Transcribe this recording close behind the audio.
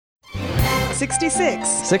66.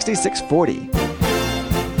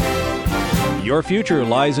 6640. Your future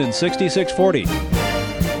lies in 6640.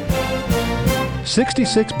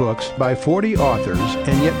 66 books by 40 authors,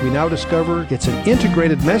 and yet we now discover it's an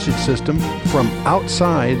integrated message system from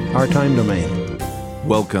outside our time domain.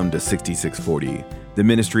 Welcome to 6640, the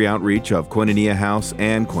ministry outreach of Koinonia House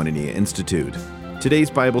and Koinonia Institute.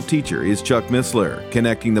 Today's Bible teacher is Chuck Missler,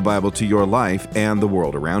 connecting the Bible to your life and the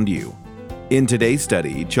world around you. In today's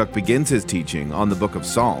study, Chuck begins his teaching on the book of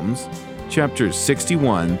Psalms, chapters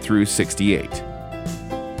 61 through 68.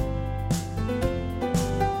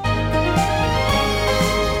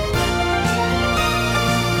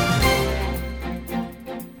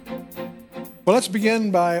 Well, let's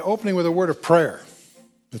begin by opening with a word of prayer.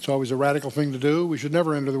 It's always a radical thing to do. We should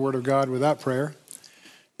never enter the Word of God without prayer.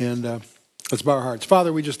 And let's bow our hearts.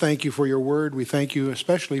 Father, we just thank you for your word. We thank you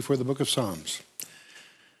especially for the book of Psalms.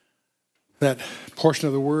 That portion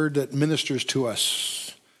of the word that ministers to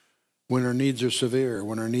us when our needs are severe,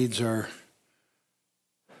 when our needs are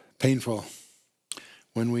painful,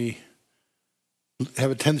 when we have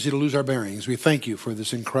a tendency to lose our bearings. We thank you for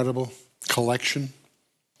this incredible collection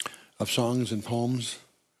of songs and poems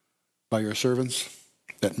by your servants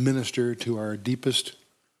that minister to our deepest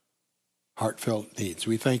heartfelt needs.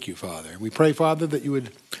 We thank you, Father. We pray, Father, that you would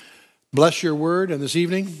bless your word and this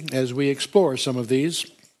evening as we explore some of these,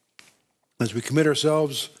 as we commit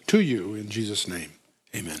ourselves to you in Jesus' name.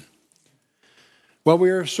 Amen. Well, we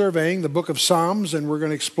are surveying the book of Psalms, and we're going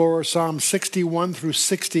to explore Psalms 61 through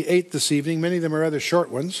 68 this evening. Many of them are rather short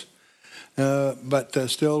ones, but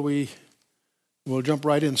still we'll jump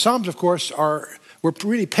right in. Psalms, of course, we're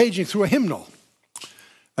really paging through a hymnal,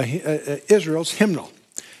 Israel's hymnal.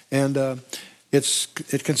 And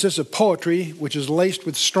it consists of poetry, which is laced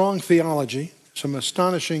with strong theology, some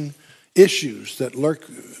astonishing issues that lurk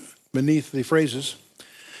beneath the phrases.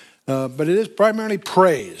 But it is primarily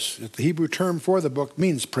praise. The Hebrew term for the book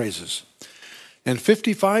means praises. And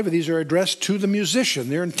 55 of these are addressed to the musician.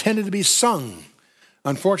 They're intended to be sung.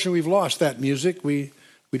 Unfortunately, we've lost that music. We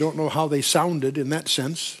don't know how they sounded in that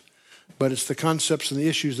sense, but it's the concepts and the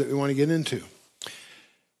issues that we want to get into.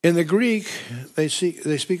 In the Greek, they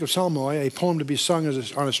speak of psalmoi, a poem to be sung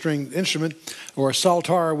on a stringed instrument, or a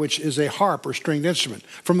psaltar, which is a harp or stringed instrument.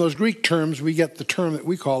 From those Greek terms, we get the term that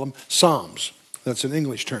we call them psalms. That's an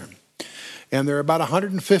English term. And there are about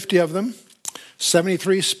 150 of them,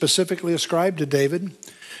 73 specifically ascribed to David,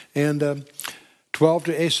 and 12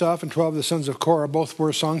 to Asaph and 12 of the sons of Korah. Both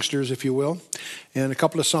were songsters, if you will, and a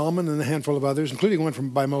couple of Solomon and a handful of others, including one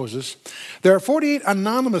by Moses. There are 48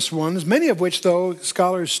 anonymous ones, many of which, though,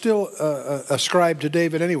 scholars still ascribe to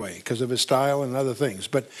David anyway because of his style and other things.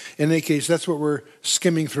 But in any case, that's what we're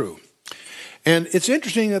skimming through. And it's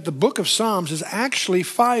interesting that the book of Psalms is actually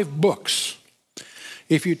 5 books.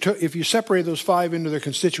 If you separate those 5 into their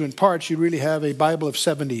constituent parts, you really have a Bible of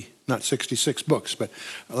 70, not 66 books, but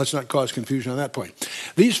let's not cause confusion on that point.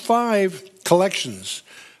 These 5 collections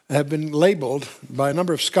have been labeled by a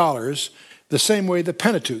number of scholars the same way the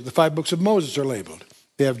Pentateuch, the 5 books of Moses, are labeled.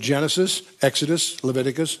 They have Genesis, Exodus,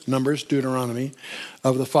 Leviticus, Numbers, Deuteronomy,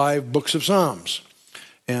 of the 5 books of Psalms.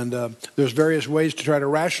 And there's various ways to try to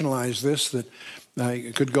rationalize this that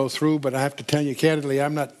I could go through, but I have to tell you candidly,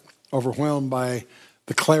 I'm not overwhelmed by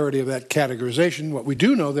the clarity of that categorization. What we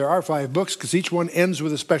do know, there are 5 books because each one ends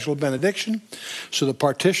with a special benediction. So the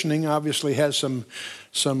partitioning obviously has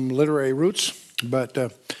some literary roots. But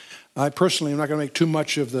I personally am not going to make too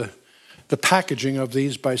much of the packaging of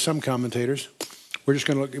these by some commentators. We'll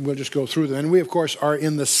just go through them. And we, of course, are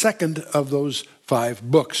in the second of those 5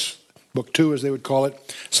 books. Book 2, as they would call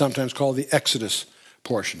it, sometimes called the Exodus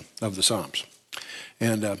portion of the Psalms.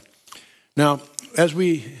 And now, as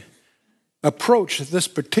we approach this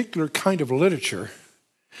particular kind of literature,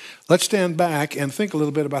 let's stand back and think a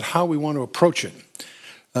little bit about how we want to approach it.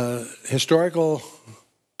 Historical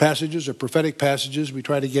passages or prophetic passages, we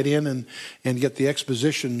try to get in and get the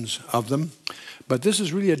expositions of them. But this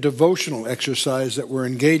is really a devotional exercise that we're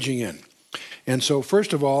engaging in. And so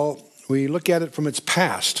first of all, we look at it from its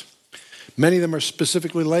past. Many of them are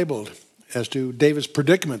specifically labeled as to David's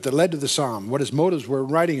predicament that led to the psalm, what his motives were in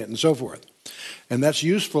writing it, and so forth. And that's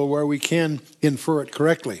useful where we can infer it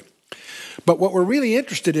correctly. But what we're really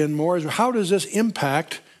interested in more is how does this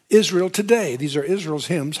impact Israel today? These are Israel's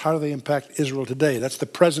hymns. How do they impact Israel today? That's the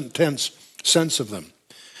present tense sense of them.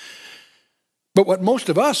 But what most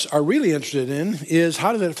of us are really interested in is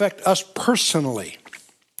how does it affect us personally?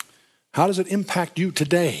 How does it impact you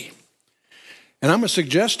today? And I'm going to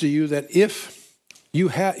suggest to you that if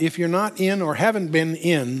you're not in or haven't been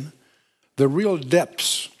in the real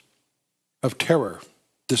depths of terror,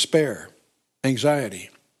 despair, anxiety,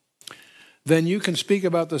 then you can speak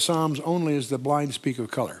about the Psalms only as the blind speak of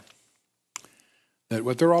color. That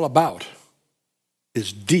what they're all about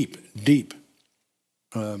is deep, deep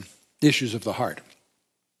issues of the heart.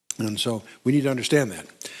 And so we need to understand that.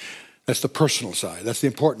 That's the personal side. That's the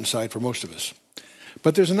important side for most of us.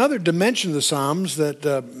 But there's another dimension of the Psalms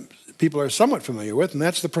that people are somewhat familiar with, and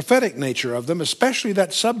that's the prophetic nature of them, especially that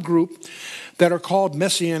subgroup that are called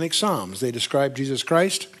Messianic Psalms. They describe Jesus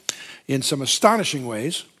Christ in some astonishing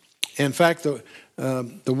ways. In fact, the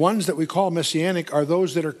ones that we call Messianic are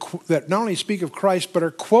those that not only speak of Christ, but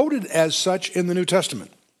are quoted as such in the New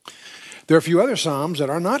Testament. There are a few other Psalms that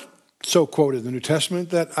are not so quoted in the New Testament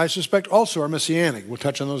that I suspect also are Messianic. We'll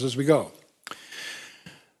touch on those as we go.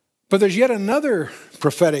 But there's yet another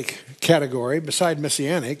prophetic category beside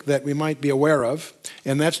Messianic that we might be aware of,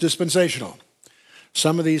 and that's dispensational.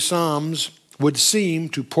 Some of these Psalms would seem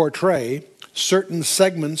to portray certain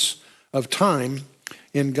segments of time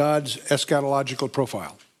in God's eschatological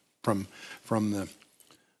profile, from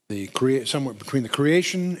somewhere between the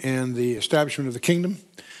creation and the establishment of the kingdom.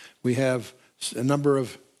 We have a number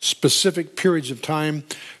of specific periods of time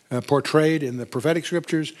portrayed in the prophetic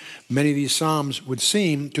scriptures. Many of these Psalms would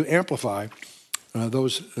seem to amplify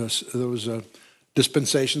those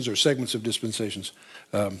dispensations or segments of dispensations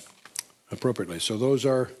appropriately. So those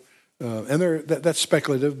are, that's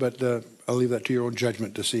speculative, but I'll leave that to your own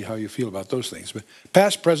judgment to see how you feel about those things. But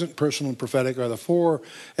past, present, personal, and prophetic are the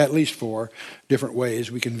at least four different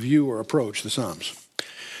ways we can view or approach the Psalms.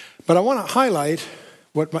 But I want to highlight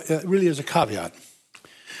what really is a caveat.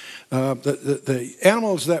 The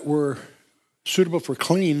animals that were suitable for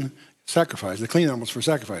clean sacrifice, the clean animals for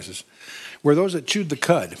sacrifices, were those that chewed the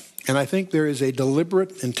cud. And I think there is a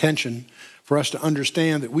deliberate intention for us to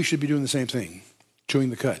understand that we should be doing the same thing,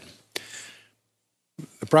 chewing the cud.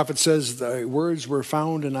 The prophet says, "Thy words were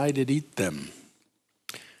found and I did eat them."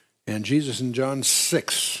 And Jesus in John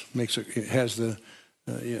 6 has the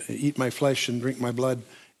eat my flesh and drink my blood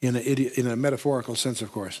in a metaphorical sense,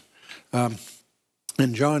 of course.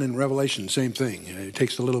 And John in Revelation, same thing. He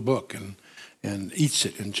takes the little book and eats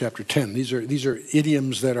it in chapter 10. These are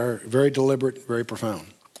idioms that are very deliberate, very profound.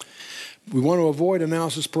 We want to avoid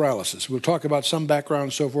analysis paralysis. We'll talk about some background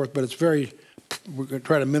and so forth, but we're going to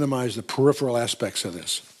try to minimize the peripheral aspects of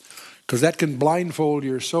this, because that can blindfold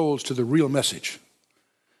your souls to the real message,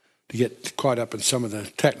 to get caught up in some of the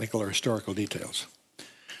technical or historical details.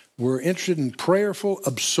 We're interested in prayerful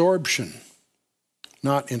absorption,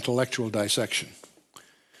 not intellectual dissection.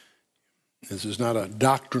 This is not a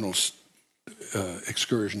doctrinal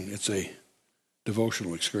excursion. It's a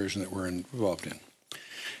devotional excursion that we're involved in.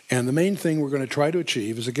 And the main thing we're going to try to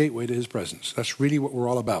achieve is a gateway to his presence. That's really what we're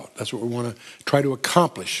all about. That's what we want to try to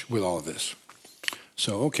accomplish with all of this.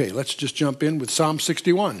 So, okay, let's just jump in with Psalm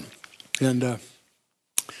 61. And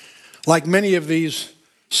like many of these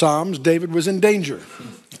Psalms, David was in danger.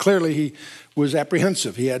 Clearly, he was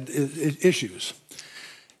apprehensive. He had issues.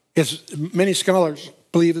 Many scholars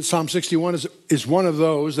believe that Psalm 61 is one of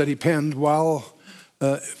those that he penned while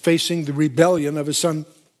facing the rebellion of his son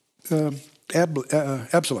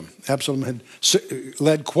Absalom. Absalom had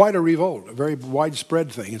led quite a revolt, a very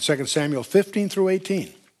widespread thing, in 2 Samuel 15 through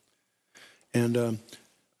 18. And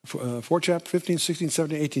 4 chapter 15, 16,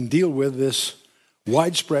 17, 18 deal with this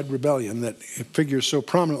widespread rebellion that figures so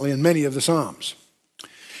prominently in many of the Psalms.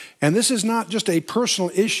 And this is not just a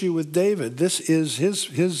personal issue with David. This is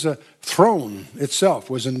his throne itself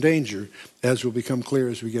was in danger, as will become clear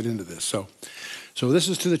as we get into this. So this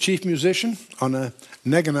is to the chief musician on a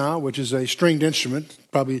neganah, which is a stringed instrument,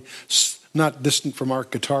 probably not distant from our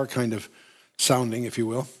guitar kind of sounding, if you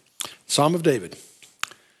will. Psalm of David.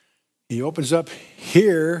 He opens up,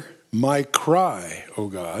 "Hear my cry, O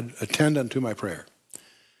God, attend unto my prayer."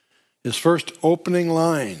 His first opening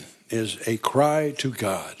line is a cry to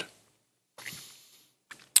God.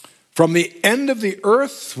 "From the end of the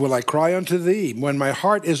earth will I cry unto thee, when my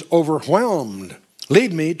heart is overwhelmed.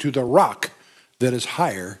 Lead me to the rock that is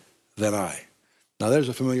higher than I." Now there's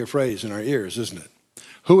a familiar phrase in our ears, isn't it?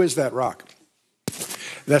 Who is that rock?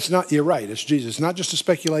 You're right, it's Jesus. It's not just a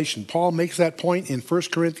speculation. Paul makes that point in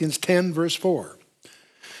 1 Corinthians 10, verse 4.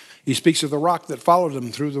 He speaks of the rock that followed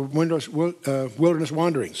him through the wilderness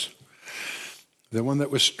wanderings, the one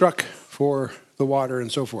that was struck for the water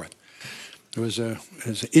and so forth. It was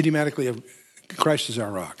idiomatically of Christ is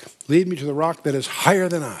our rock. Lead me to the rock that is higher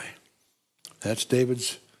than I. That's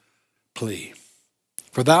David's plea.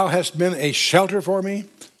 "For thou hast been a shelter for me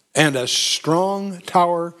and a strong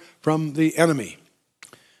tower from the enemy."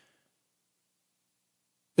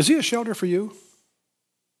 Is he a shelter for you?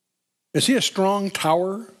 Is he a strong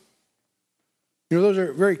tower? You know, those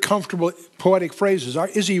are very comfortable poetic phrases.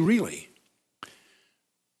 Is he really?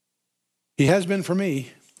 He has been for me,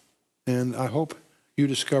 and I hope you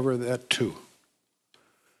discover that too.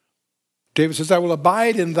 David says, I will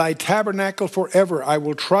abide in thy tabernacle forever. I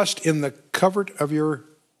will trust in the covert of your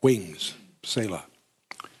wings. Selah.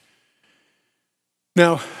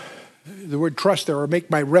 Now, the word trust there, or make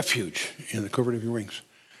my refuge in the covert of your wings.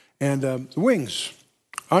 And the wings,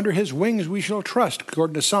 under his wings we shall trust,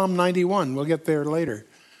 according to Psalm 91. We'll get there later.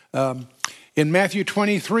 In Matthew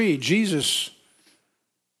 23, Jesus,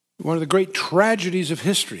 one of the great tragedies of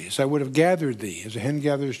history is, I would have gathered thee as a hen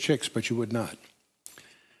gathers chicks, but you would not.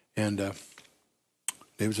 And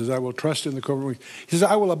David says, I will trust in the covert of wings. He says,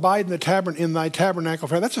 I will abide in thy tabernacle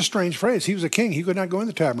forever. That's a strange phrase. He was a king. He could not go in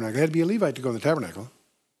the tabernacle. He had to be a Levite to go in the tabernacle.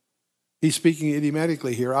 He's speaking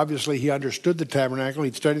idiomatically here. Obviously, he understood the tabernacle.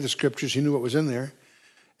 He'd studied the scriptures. He knew what was in there.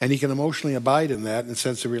 And he can emotionally abide in that in the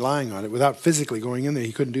sense of relying on it without physically going in there.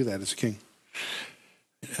 He couldn't do that as a king.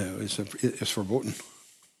 It's verboten.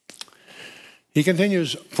 He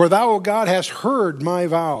continues, for thou, O God, hast heard my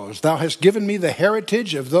vows. Thou hast given me the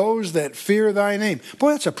heritage of those that fear thy name.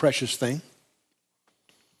 Boy, that's a precious thing.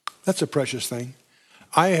 That's a precious thing.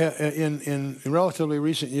 I, in relatively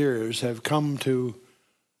recent years, have come to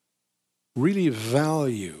really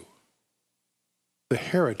value the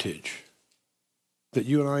heritage that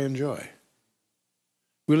you and I enjoy.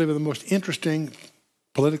 We live in the most interesting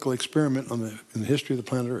political experiment in the history of the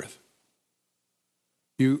planet Earth.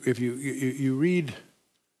 If you read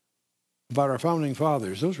about our founding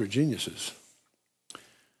fathers, those were geniuses.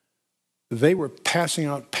 They were passing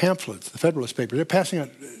out pamphlets, the Federalist Papers. They're passing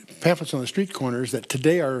out pamphlets on the street corners that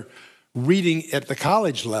today are reading at the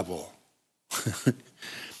college level.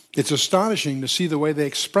 It's astonishing to see the way they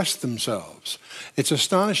express themselves. It's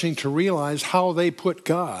astonishing to realize how they put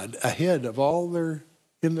God ahead of all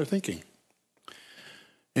in their thinking.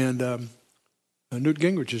 And Newt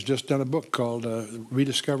Gingrich has just done a book called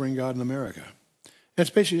Rediscovering God in America. And it's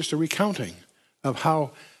basically just a recounting of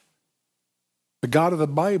how the God of the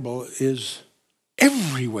Bible is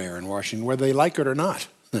everywhere in Washington, whether they like it or not.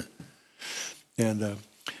 And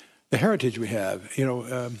the heritage we have,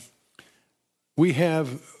 we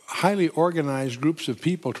have highly organized groups of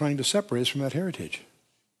people trying to separate us from that heritage.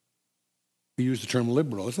 We use the term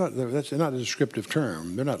liberal. That's not a descriptive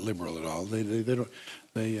term. They're not liberal at all. They're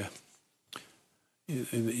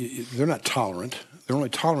not tolerant. They're only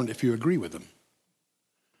tolerant if you agree with them.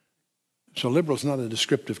 So liberal is not a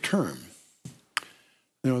descriptive term.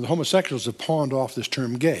 The homosexuals have pawned off this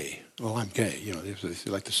term gay. Well, I'm gay.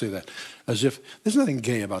 They like to say that as if there's nothing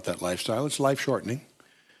gay about that lifestyle. It's life-shortening.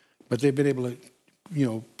 But they've been able to,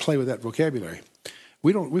 play with that vocabulary.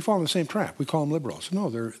 We fall in the same trap. We call them liberals. No,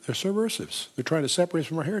 they're subversives. They're trying to separate us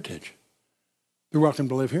from our heritage. They're welcome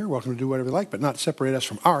to live here, welcome to do whatever they like, but not separate us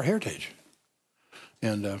from our heritage.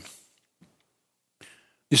 And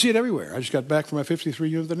you see it everywhere. I just got back from my 53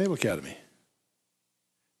 unit at the Naval Academy.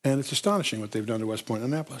 And it's astonishing what they've done to West Point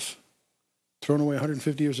and Annapolis. Thrown away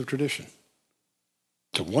 150 years of tradition.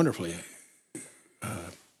 It's a wonderfully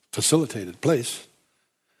facilitated place,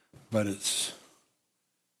 but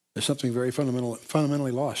there's something very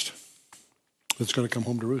fundamentally lost that's going to come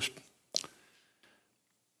home to roost.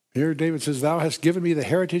 Here David says, thou hast given me the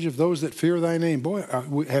heritage of those that fear thy name. Boy,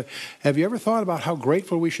 have you ever thought about how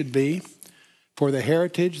grateful we should be for the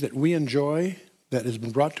heritage that we enjoy that has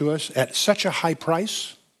been brought to us at such a high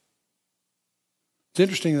price? It's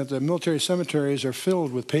interesting that the military cemeteries are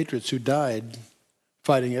filled with patriots who died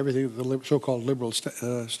fighting everything that the so-called liberals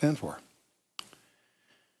stand for.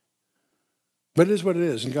 But it is what it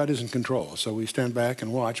is, and God is in control, so we stand back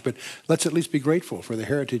and watch. But let's at least be grateful for the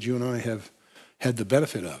heritage you and I have had the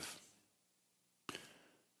benefit of.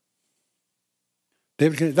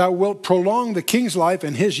 David, thou wilt prolong the king's life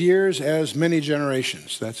and his years as many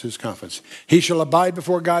generations. That's his confidence. He shall abide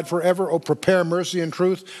before God forever. O prepare mercy and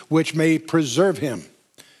truth, which may preserve him.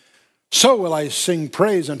 So will I sing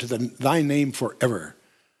praise unto thy name forever,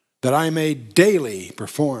 that I may daily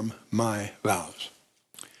perform my vows.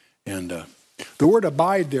 And the word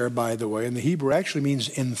abide there, by the way, in the Hebrew actually means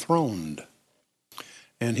enthroned.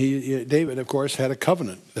 And David, of course, had a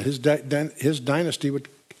covenant that his dynasty would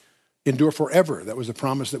endure forever. That was the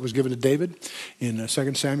promise that was given to David in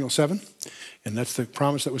 2 Samuel 7. And that's the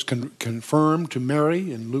promise that was confirmed to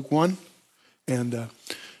Mary in Luke 1. And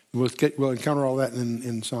we'll encounter all that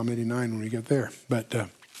in Psalm 89 when we get there. But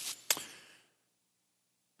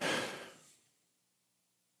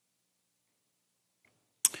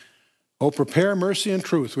oh, prepare mercy and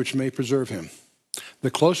truth, which may preserve him.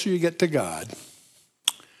 The closer you get to God,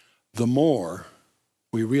 the more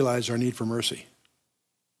we realize our need for mercy.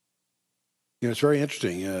 It's very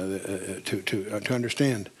interesting to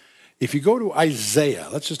understand. If you go to Isaiah,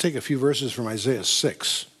 let's just take a few verses from Isaiah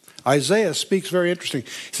 6. Isaiah speaks very interesting.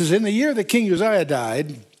 He says, in the year that King Uzziah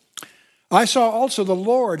died, I saw also the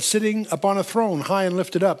Lord sitting upon a throne high and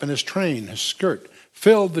lifted up, and his train, his skirt,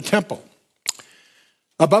 filled the temple.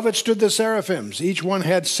 Above it stood the seraphims. Each one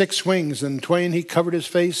had 6 wings, and twain he covered his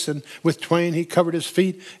face, and with twain he covered his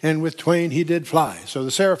feet, and with twain he did fly. So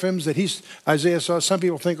the seraphims that Isaiah saw, some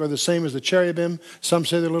people think are the same as the cherubim. Some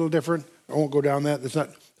say they're a little different. I won't go down that.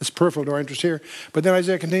 It's peripheral to our interest here. But then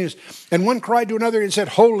Isaiah continues, and one cried to another and said,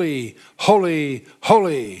 holy, holy,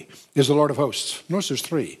 holy is the Lord of hosts. Notice there's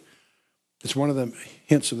 3. It's one of the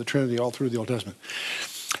hints of the Trinity all through the Old Testament.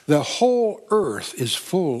 The whole earth is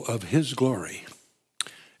full of his glory.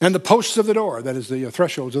 And the posts of the door, that is the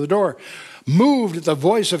thresholds of the door, moved at the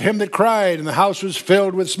voice of him that cried, and the house was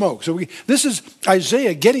filled with smoke. So this is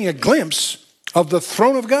Isaiah getting a glimpse of the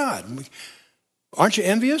throne of God. Aren't you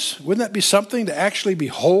envious? Wouldn't that be something to actually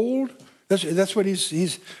behold? That's what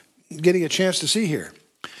he's getting a chance to see here.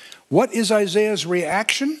 What is Isaiah's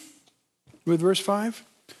reaction with verse 5?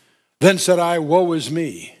 Then said I, woe is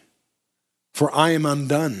me, for I am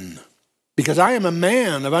undone, because I am a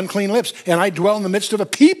man of unclean lips, and I dwell in the midst of a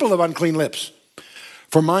people of unclean lips.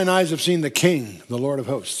 For mine eyes have seen the King, the Lord of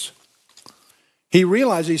hosts. He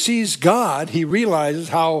sees God, he realizes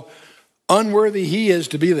how unworthy he is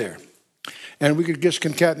to be there. And we could just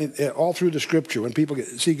concatenate it all through the scripture. When people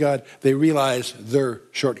see God, they realize their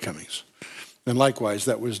shortcomings. And likewise,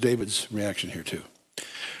 that was David's reaction here too.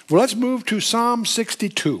 Well, let's move to Psalm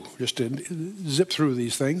 62, just to zip through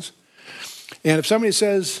these things. And if somebody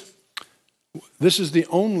says, this is the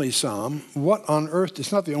only psalm, what on earth?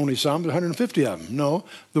 It's not the only psalm, there's 150 of them. No,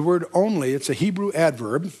 the word only, it's a Hebrew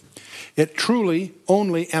adverb. It truly,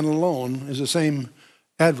 only, and alone is the same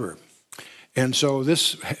adverb. And so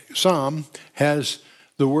this psalm has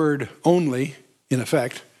the word only in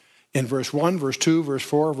effect in verse 1, verse 2, verse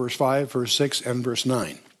 4, verse 5, verse 6, and verse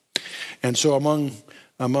 9. And so among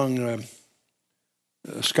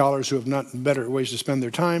scholars who have not better ways to spend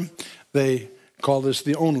their time, they call this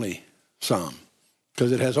the only psalm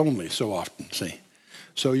because it has only so often, see.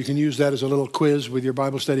 So you can use that as a little quiz with your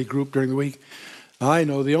Bible study group during the week. I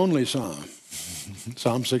know the only psalm,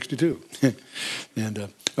 Psalm 62. And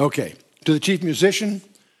okay, to the chief musician,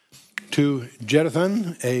 to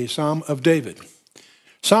Jeduthun, a psalm of David.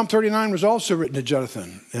 Psalm 39 was also written to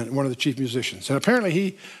Jeduthun, one of the chief musicians. And apparently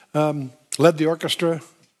he led the orchestra,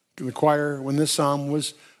 the choir, when this psalm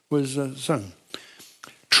was sung.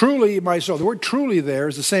 Truly my soul, the word truly there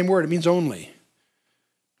is the same word, it means only.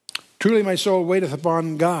 Truly my soul waiteth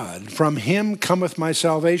upon God. From him cometh my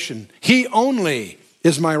salvation. He only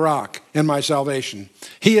is my rock and my salvation.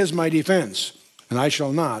 He is my defense, and I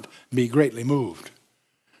shall not be greatly moved.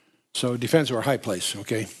 So defense or a high place,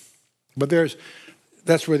 okay? But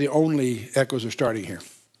that's where the only echoes are starting here.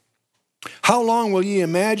 How long will ye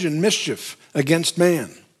imagine mischief against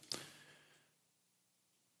man?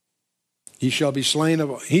 Ye shall be slain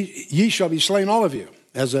all of you.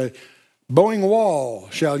 As a bowing wall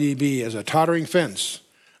shall ye be, as a tottering fence.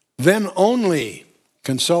 Then only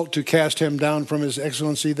consult to cast him down from his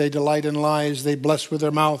excellency. They delight in lies, they bless with their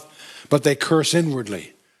mouth, but they curse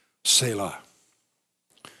inwardly. Selah.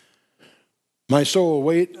 My soul,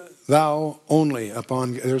 wait thou only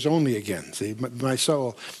upon, there's only again, see, my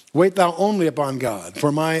soul, wait thou only upon God,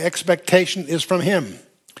 for my expectation is from him.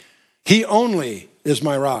 He only is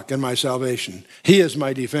my rock and my salvation. He is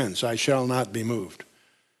my defense, I shall not be moved.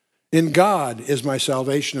 In God is my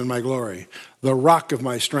salvation and my glory, the rock of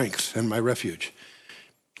my strength and my refuge.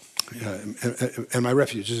 And my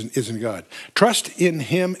refuge is in God. Trust in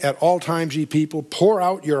him at all times, ye people. Pour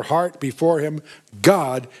out your heart before him.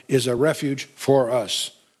 God is a refuge for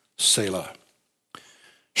us. Selah.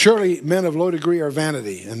 Surely men of low degree are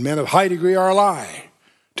vanity, and men of high degree are a lie.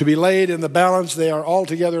 To be laid in the balance, they are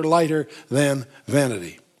altogether lighter than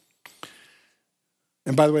vanity.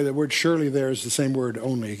 And by the way, the word surely there is the same word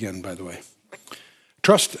only again, by the way.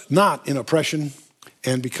 Trust not in oppression,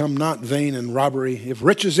 and become not vain in robbery. If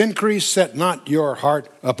riches increase, set not your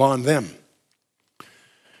heart upon them.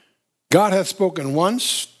 God hath spoken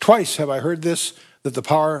once, twice have I heard this, that the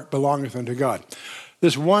power belongeth unto God.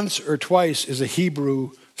 This once or twice is a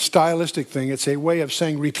Hebrew stylistic thing. It's a way of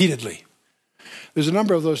saying repeatedly. There's a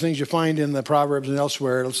number of those things you find in the Proverbs and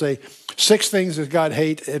elsewhere. It'll say 6 things that God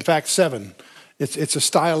hates, in fact 7. It's a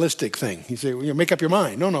stylistic thing. You say, well, make up your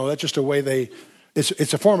mind. No, that's just a way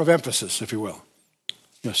it's a form of emphasis, if you will.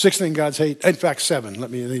 6 things God's hate, in fact 7.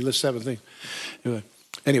 Let me list 7 things.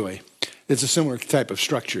 Anyway, it's a similar type of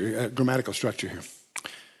structure, grammatical structure here.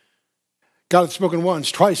 God hath spoken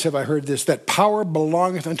once, twice have I heard this, that power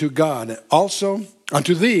belongeth unto God. Also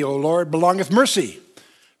unto thee, O Lord, belongeth mercy,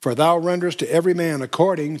 for thou renderest to every man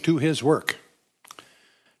according to his work.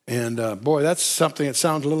 And boy, that's something that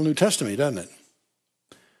sounds a little New Testament, doesn't it?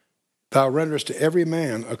 Thou renderest to every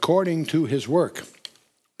man according to his work.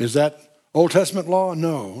 Is that Old Testament law?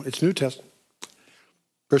 No, it's New Testament.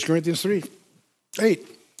 1 Corinthians 3:8.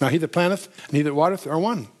 Now he that planteth and he that watereth are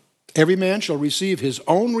one. Every man shall receive his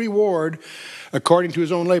own reward according to his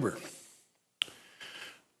own labor.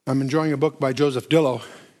 I'm enjoying a book by Joseph Dillow.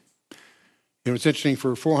 It's interesting,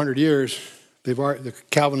 for 400 years, the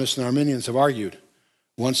Calvinists and Arminians have argued,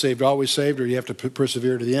 once saved, always saved, or you have to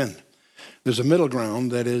persevere to the end. There's a middle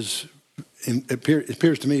ground that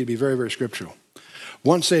appears to me to be very, very scriptural.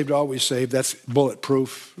 Once saved, always saved, that's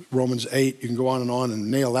bulletproof. Romans 8, you can go on and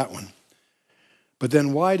nail that one. But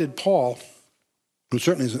then why did Paul, who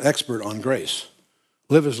certainly is an expert on grace,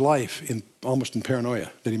 live his life almost in paranoia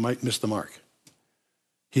that he might miss the mark?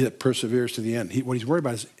 He that perseveres to the end. What he's worried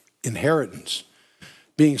about is inheritance.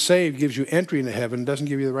 Being saved gives you entry into heaven, doesn't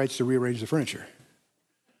give you the rights to rearrange the furniture.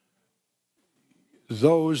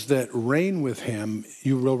 Those that reign with him,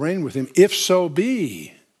 you will reign with him, if so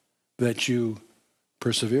be that you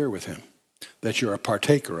persevere with him, that you're a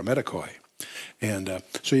partaker, a metacoi. And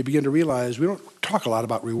so you begin to realize we don't talk a lot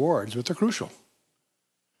about rewards, but they're crucial.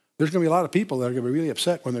 There's going to be a lot of people that are going to be really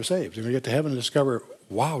upset when they're saved. They're going to get to heaven and discover,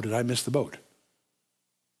 wow, did I miss the boat?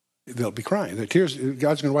 They'll be crying. Their tears,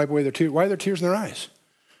 God's going to wipe away their tears. Why are there tears in their eyes?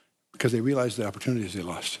 Because they realize the opportunities they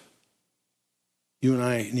lost. You and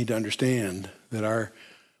I need to understand that our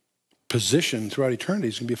position throughout eternity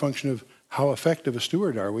is going to be a function of how effective a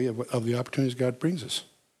steward are we of the opportunities God brings us.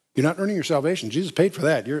 You're not earning your salvation. Jesus paid for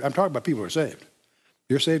that. I'm talking about people who are saved.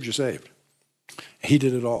 You're saved, you're saved. He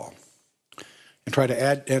did it all. And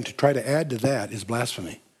to try to add to that is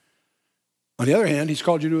blasphemy. On the other hand, he's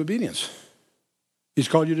called you to obedience. He's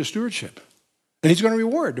called you to stewardship. And he's going to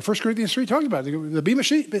reward. 1 Corinthians 3 talks about it. The bema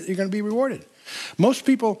sheet, you're going to be rewarded. Most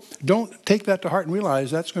people don't take that to heart and realize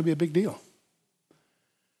that's going to be a big deal.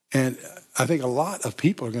 And I think a lot of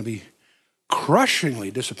people are going to be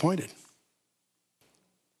crushingly disappointed.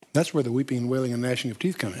 That's where the weeping and wailing and gnashing of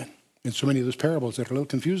teeth come in so many of those parables that are a little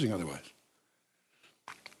confusing otherwise.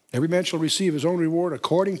 Every man shall receive his own reward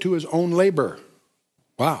according to his own labor.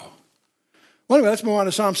 Wow. Well, anyway, let's move on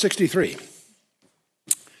to Psalm 63.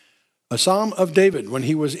 A psalm of David when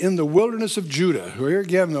he was in the wilderness of Judah. Here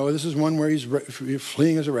again, though, this is one where he's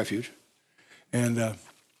fleeing as a refuge. And,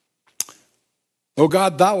 O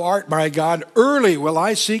God, thou art my God. Early will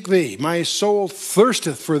I seek thee. My soul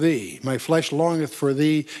thirsteth for thee. My flesh longeth for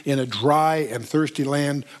thee in a dry and thirsty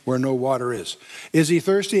land where no water is. Is he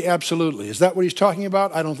thirsty? Absolutely. Is that what he's talking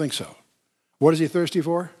about? I don't think so. What is he thirsty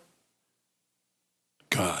for?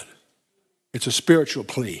 God. It's a spiritual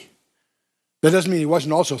plea. That doesn't mean he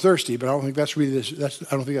wasn't also thirsty, but I don't think that's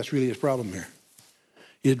really his problem here.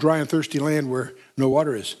 He's a dry and thirsty land where no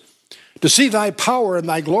water is. To see thy power and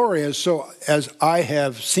thy glory as I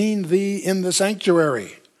have seen thee in the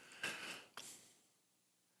sanctuary.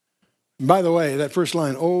 By the way, that first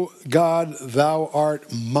line, O God, thou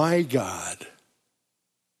art my God.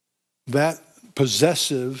 That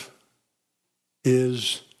possessive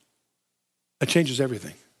it changes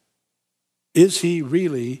everything. Is he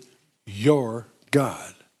really your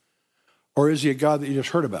God? Or is he a God that you just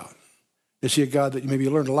heard about? Is he a God that you maybe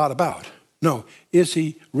learned a lot about? No. Is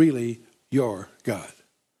he really your God?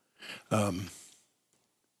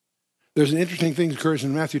 There's an interesting thing that occurs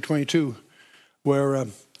in Matthew 22 where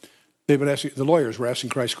the lawyers were asking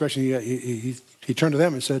Christ a question. He turned to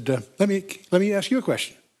them and said, let me ask you a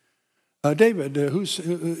question. David,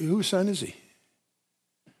 whose son is he?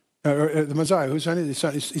 The Messiah, whose son is he?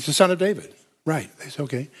 He's the son of David. Right. They said,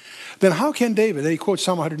 okay. Then how can David, he quotes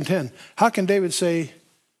Psalm 110, how can David say,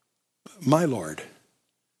 my Lord?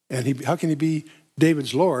 And how can he be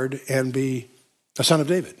David's Lord and be a son of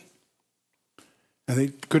David? And they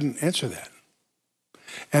couldn't answer that.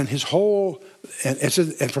 And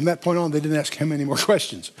and from that point on, they didn't ask him any more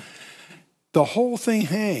questions. The whole thing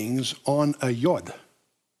hangs on a yod,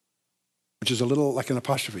 which is a little like an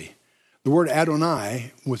apostrophe. The word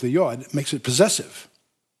Adonai with a yod makes it possessive.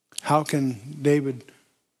 How can David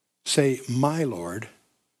say, my Lord,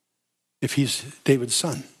 if he's David's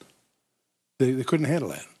son? They couldn't handle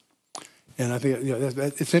that. And I think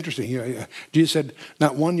it's interesting. Jesus said,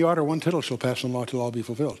 not one yod or one tittle shall pass from law till all be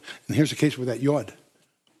fulfilled. And here's a case where that yod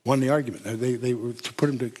won the argument. They were to put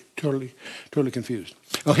him to totally confused.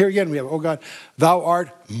 Well, here again we have, oh God, thou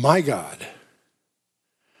art my God.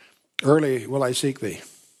 Early will I seek thee.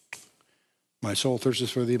 My soul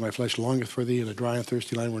thirsteth for thee, my flesh longeth for thee in a dry and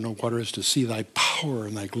thirsty land where no water is, to see thy power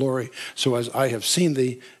and thy glory, so as I have seen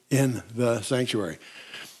thee in the sanctuary.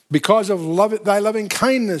 Because of thy loving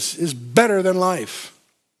kindness is better than life.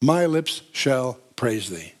 My lips shall praise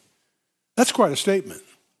thee. That's quite a statement.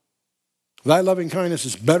 Thy loving kindness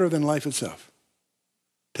is better than life itself.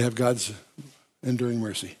 To have God's enduring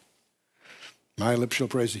mercy. My lips shall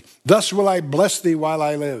praise thee. Thus will I bless thee while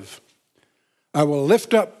I live. I will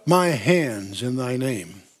lift up my hands in thy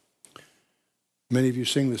name. Many of you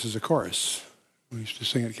sing this as a chorus. We used to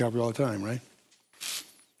sing it at Calvary all the time, right?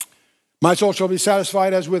 My soul shall be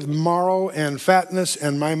satisfied as with marrow and fatness,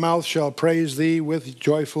 and my mouth shall praise thee with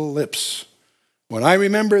joyful lips. When I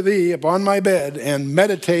remember thee upon my bed and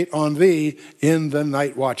meditate on thee in the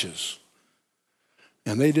night watches.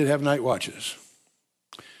 And they did have night watches.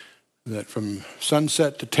 That from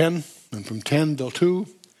sunset to 10, and from 10 till 2,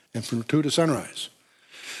 and from 2 to sunrise.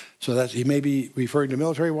 So that he may be referring to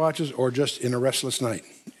military watches or just in a restless night,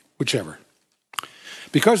 whichever.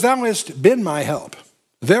 Because thou hast been my help,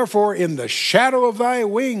 therefore in the shadow of thy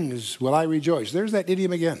wings will I rejoice. There's that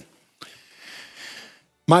idiom again.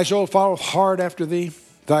 My soul followeth hard after thee,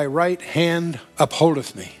 thy right hand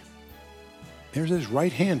upholdeth me. There's his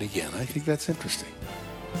right hand again. I think that's interesting.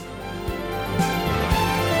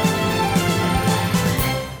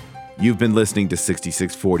 You've been listening to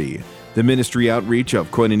 6640, the ministry outreach of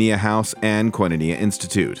Koinonia House and Koinonia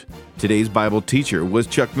Institute. Today's Bible teacher was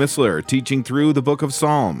Chuck Missler, teaching through the book of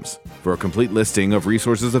Psalms. For a complete listing of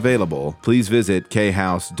resources available, please visit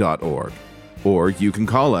khouse.org. Or you can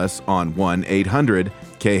call us on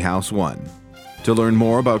 1-800-KHOUSE-1. To learn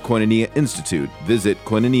more about Koinonia Institute, visit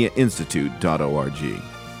koinoniainstitute.org.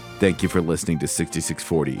 Thank you for listening to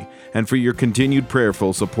 6640 and for your continued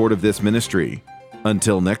prayerful support of this ministry.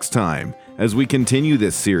 Until next time, as we continue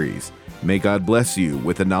this series, may God bless you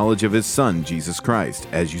with the knowledge of His Son, Jesus Christ,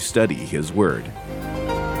 as you study His Word.